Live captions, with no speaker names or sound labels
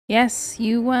Yes,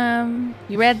 you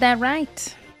read that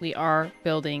right. We are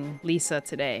building Lisa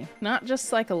today. Not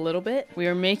just like a little bit. We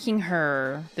are making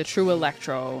her the true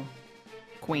Electro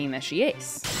queen that she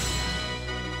is.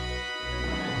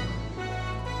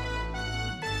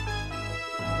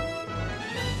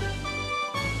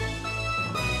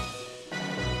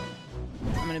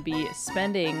 I'm gonna be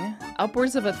spending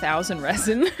upwards of 1,000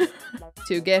 resin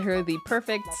to get her the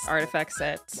perfect artifact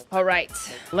set. All right,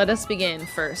 let us begin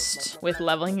first with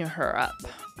leveling her up.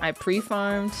 I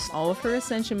pre-farmed all of her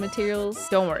ascension materials.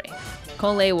 Don't worry,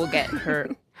 Cole will get her.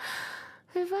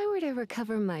 If I were to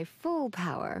recover my full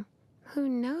power, who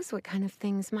knows what kind of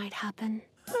things might happen.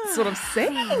 That's what I'm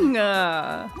saying.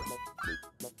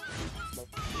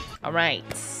 All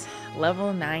right,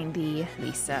 level 90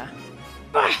 Lisa.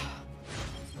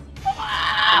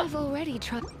 I've already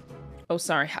tried. Oh,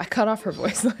 sorry, I cut off her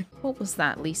voice. What was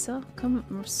that, Lisa? Come,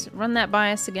 run that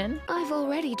by us again. I've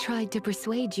already tried to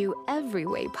persuade you every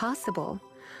way possible.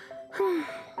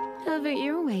 Have it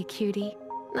your way, cutie.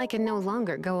 I can no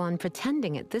longer go on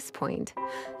pretending at this point.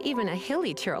 Even a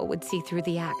hilly churl would see through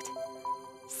the act.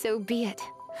 So be it.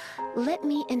 Let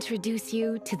me introduce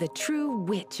you to the true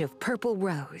witch of Purple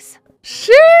Rose.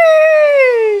 Sheesh!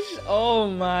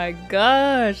 Oh my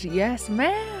gosh, yes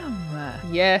ma'am.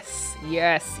 Yes,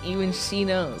 yes, even she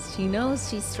knows. She knows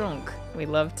she's strong. We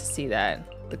love to see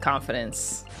that. The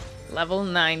confidence. Level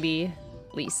 90,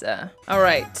 Lisa. All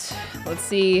right, let's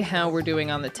see how we're doing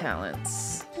on the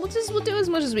talents. We'll do as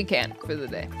much as we can for the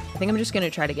day. I think I'm just gonna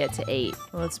try to get to 8.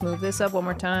 Let's move this up one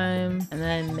more time. And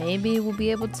then maybe we'll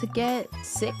be able to get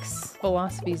 6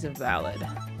 philosophies of valid.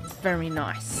 Very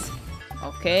nice.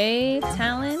 Okay,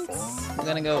 talents. We're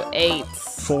gonna go 8.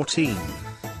 14.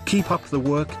 Keep up the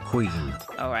work, queen.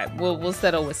 All right, we'll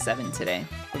settle with 7 today.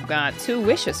 We've got 2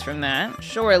 wishes from that.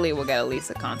 Surely we'll get at least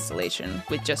a constellation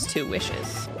with just 2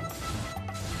 wishes.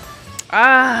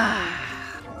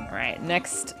 All right,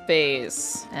 next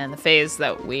phase. And the phase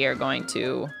that we are going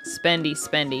to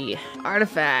spendy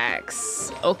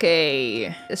artifacts.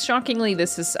 Okay, shockingly,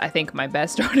 this is, I think, my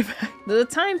best artifact. The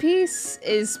timepiece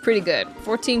is pretty good.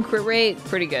 14 crit rate,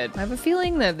 pretty good. I have a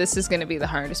feeling that this is gonna be the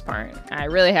hardest part. I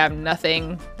really have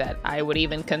nothing that I would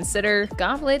even consider.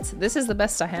 Goblets, this is the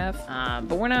best I have.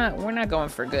 But we're not going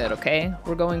for good, okay?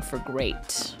 We're going for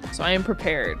great. So I am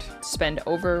prepared to spend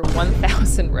over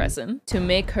 1,000 resin to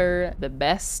make her the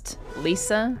best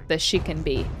Lisa that she can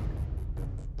be.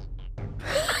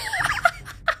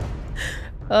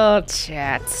 Oh,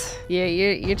 chat.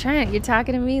 You're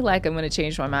talking to me like I'm gonna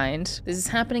change my mind. This is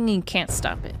happening and you can't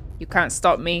stop it. You can't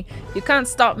stop me. You can't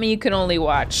stop me, you can only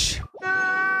watch.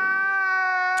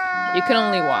 You can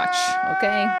only watch,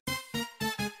 okay?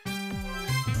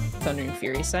 Thundering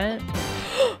Fury set.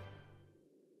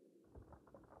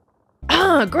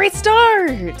 Ah, great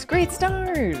start! Great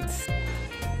start!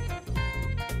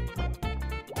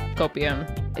 Copium.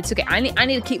 It's okay. I need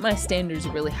to keep my standards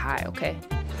really high, okay?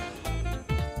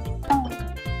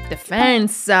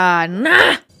 Defense,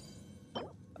 nah!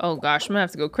 Oh gosh, I'm gonna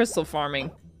have to go crystal farming.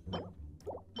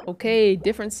 Okay,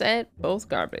 different set, both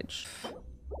garbage.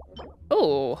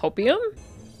 Oh, hopium?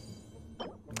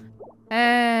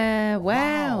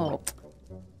 Wow.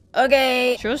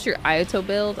 Okay. Show us your Ayato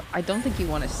build. I don't think you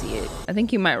want to see it. I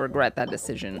think you might regret that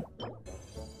decision.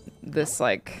 This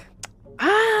like,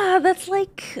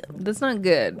 that's not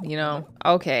good, you know?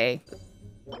 Okay.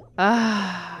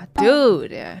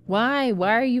 Dude. Why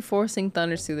are you forcing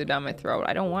Thunder Soother down my throat?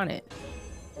 I don't want it.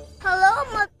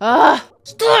 Hello,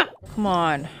 Stop! Come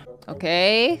on.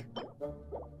 Okay.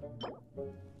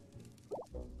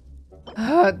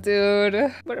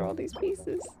 Dude. What are all these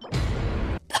pieces?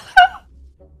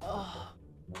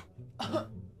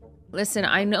 Listen,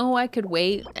 I know I could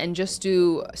wait and just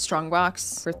do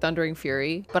Strongbox for Thundering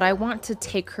Fury, but I want to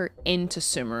take her into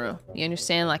Sumeru. You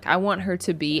understand? Like, I want her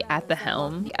to be at the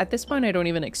helm. At this point, I don't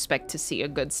even expect to see a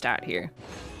good stat here.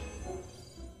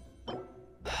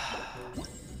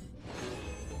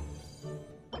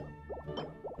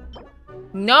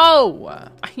 No!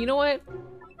 You know what?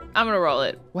 I'm gonna roll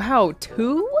it. Wow,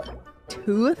 2?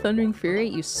 2 Thundering Fury?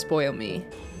 You spoil me.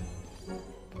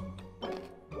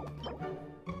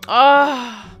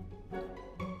 Wow.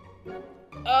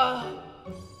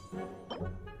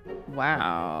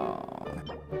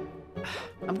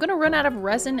 I'm gonna run out of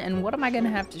resin, and what am I gonna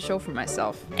have to show for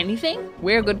myself? Anything?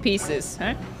 We're good pieces,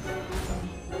 huh?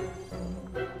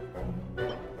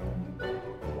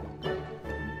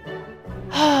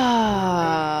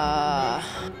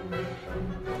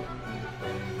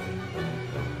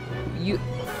 You...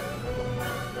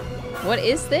 What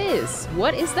is this?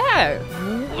 What is that?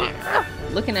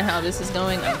 Looking at how this is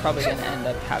going, I'm probably gonna end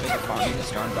up having to farm the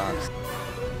Strongbox.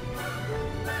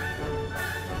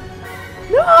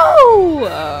 No!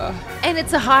 And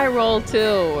it's a high roll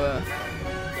too.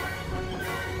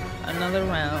 Another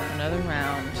round, another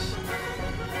round.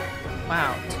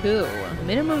 Wow, 2.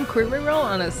 Minimum crit rate roll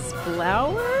on a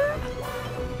Splower?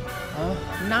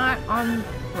 Oh, not on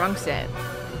wrong set.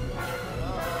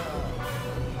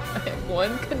 I have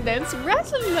 1 condensed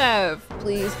resin left.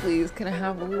 Please, please, can I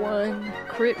have 1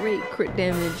 crit rate, crit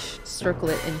damage,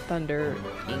 circlet, and thunder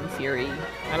king fury?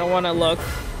 I don't want to look.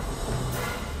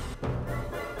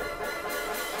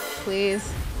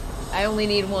 Please, I only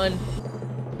need 1.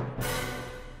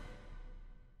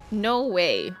 No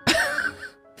way.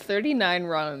 39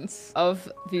 runs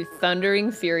of the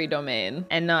Thundering Fury domain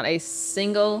and not a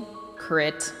single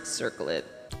crit circlet.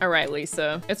 All right,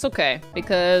 Lisa, it's okay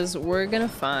because we're gonna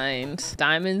find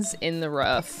diamonds in the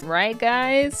rough. Right,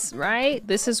 guys? Right?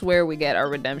 This is where we get our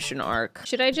redemption arc.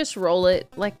 Should I just roll it?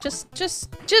 Like, just,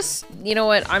 you know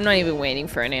what? I'm not even waiting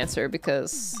for an answer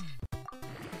because...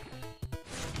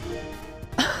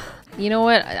 You know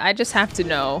what? I just have to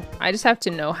know. I just have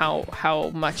to know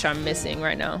how much I'm missing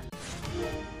right now.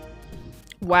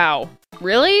 Wow.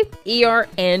 Really? ER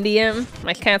and EM?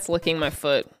 My cat's licking my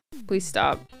foot. Please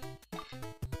stop.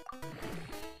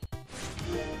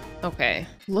 Okay.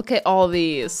 Look at all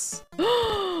these.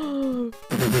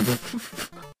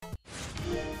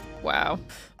 Wow.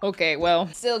 Okay, well,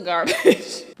 still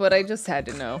garbage. But I just had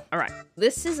to know. All right.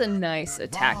 This is a nice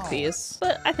attack piece,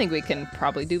 but I think we can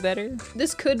probably do better.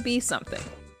 This could be something.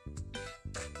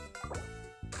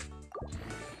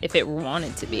 If it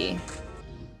wanted to be.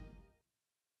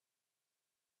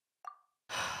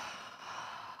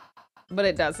 But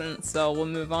it doesn't, so we'll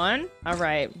move on. All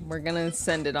right, we're gonna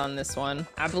send it on this one.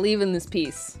 I believe in this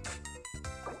piece.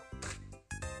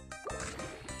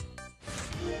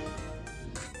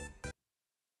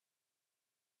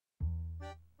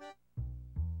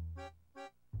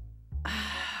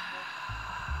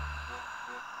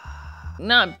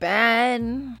 Not bad,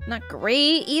 not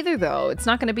great either though. It's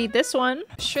not gonna beat this one.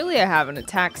 Surely I have an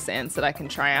attack stance that I can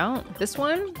try out. This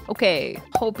one? Okay,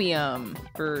 Hopium,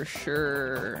 for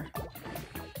sure.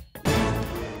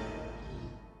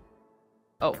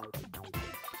 Oh.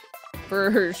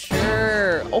 For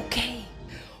sure. Okay.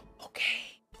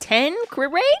 Okay. 10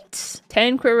 crit rate?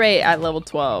 10 crit rate at level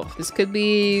 12. This could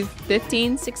be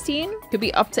 15, 16? Could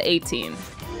be up to 18.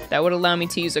 That would allow me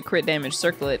to use a crit damage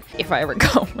circlet if I ever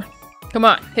go. Come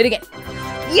on, hit again.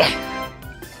 Yeah!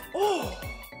 Oh!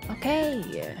 Okay.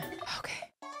 Okay.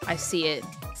 I see it.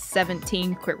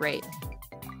 17 crit rate.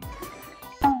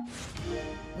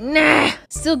 Nah!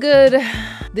 Still good.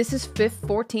 This is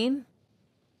 14.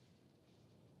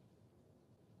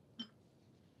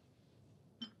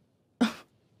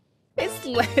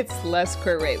 It's less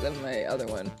crit rate than my other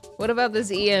one. What about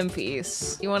this EM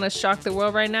piece? You want to shock the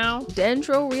world right now?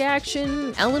 Dendro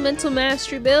reaction, elemental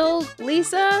mastery build,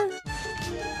 Lisa?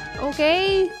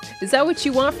 Okay, is that what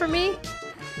you want from me?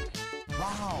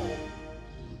 Wow.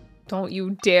 Don't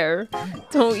you dare.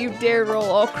 Don't you dare roll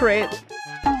all crit.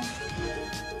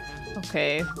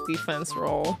 Okay, defense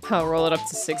roll. I'll roll it up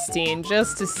to 16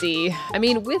 just to see. I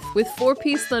mean, with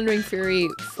 4-piece Thundering Fury,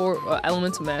 4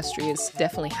 Elemental Mastery, it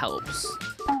definitely helps.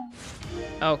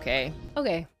 Okay,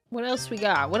 okay. What else we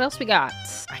got? What else we got?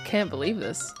 I can't believe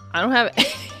this. I don't have...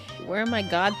 Where are my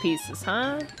god pieces,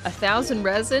 huh? 1,000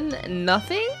 resin?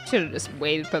 Nothing? Should've just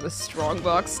waited for the strong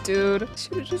box, dude.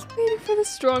 Should've just waited for the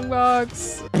strong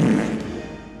box.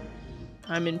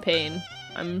 I'm in pain.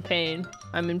 I'm in pain.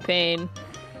 I'm in pain.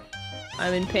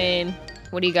 I'm in pain.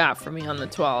 What do you got for me on the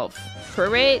 12?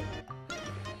 Crit rate?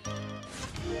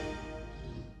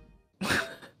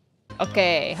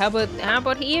 Okay, how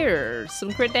about here?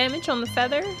 Some crit damage on the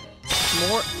feather?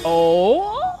 More.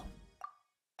 Oh!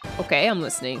 Okay, I'm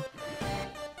listening.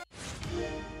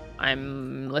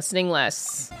 I'm listening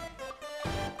less.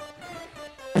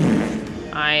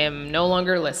 I am no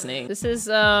longer listening. This is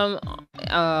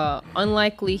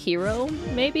unlikely hero,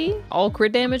 maybe? All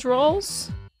crit damage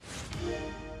rolls?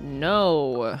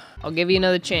 No. I'll give you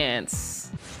another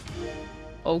chance.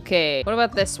 Okay. What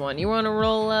about this one? You wanna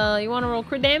roll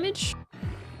crit damage?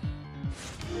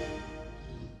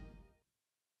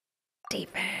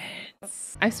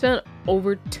 Defense. I spent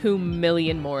over 2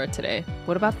 million more today.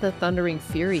 What about the Thundering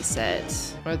Fury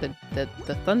set? Or the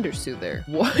Thunder Soother?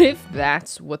 What if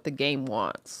that's what the game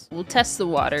wants? We'll test the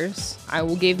waters. I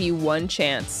will give you 1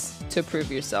 chance to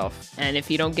prove yourself. And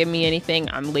if you don't give me anything,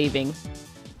 I'm leaving.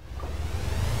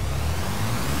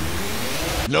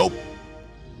 Nope.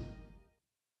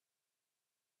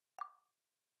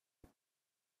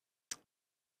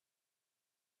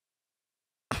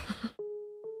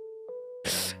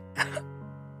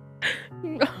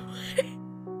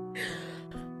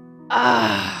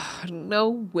 Ah,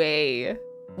 no way.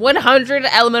 100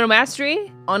 elemental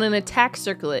mastery on an attack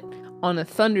circlet on a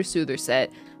Thunder Soother set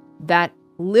that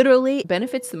literally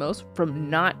benefits the most from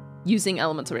not using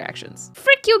elemental reactions.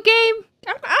 Frick you, game!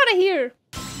 I'm out of here.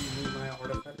 You need my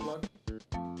artifact blood?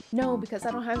 No, because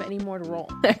I don't have any more to roll.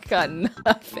 I got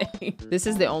nothing. This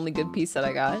is the only good piece that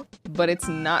I got, but it's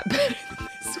not better than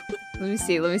this one. Let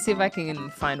me see if I can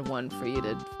find one for you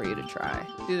to try.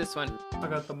 Do this one. I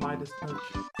got the Midas touch.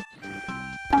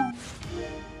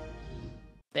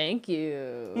 Thank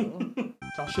you.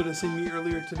 Y'all should have seen me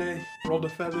earlier today. Rolled a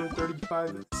feather,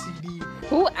 35 CD.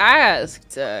 Who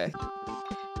asked?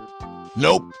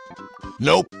 Nope.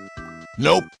 Nope.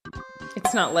 Nope.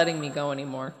 It's not letting me go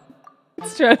anymore.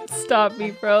 It's trying to stop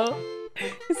me, bro.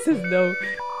 It says no.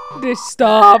 Just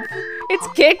stop. It's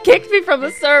kicked me from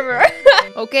the server.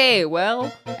 Okay,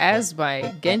 well, as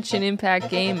my Genshin Impact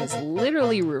game is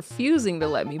literally refusing to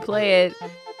let me play it,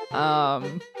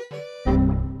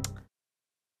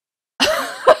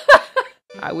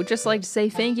 I would just like to say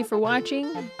thank you for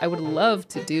watching. I would love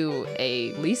to do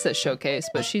a Lisa showcase,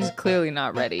 but she's clearly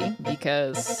not ready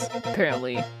because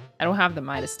apparently I don't have the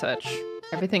Midas touch.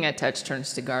 Everything I touch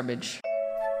turns to garbage.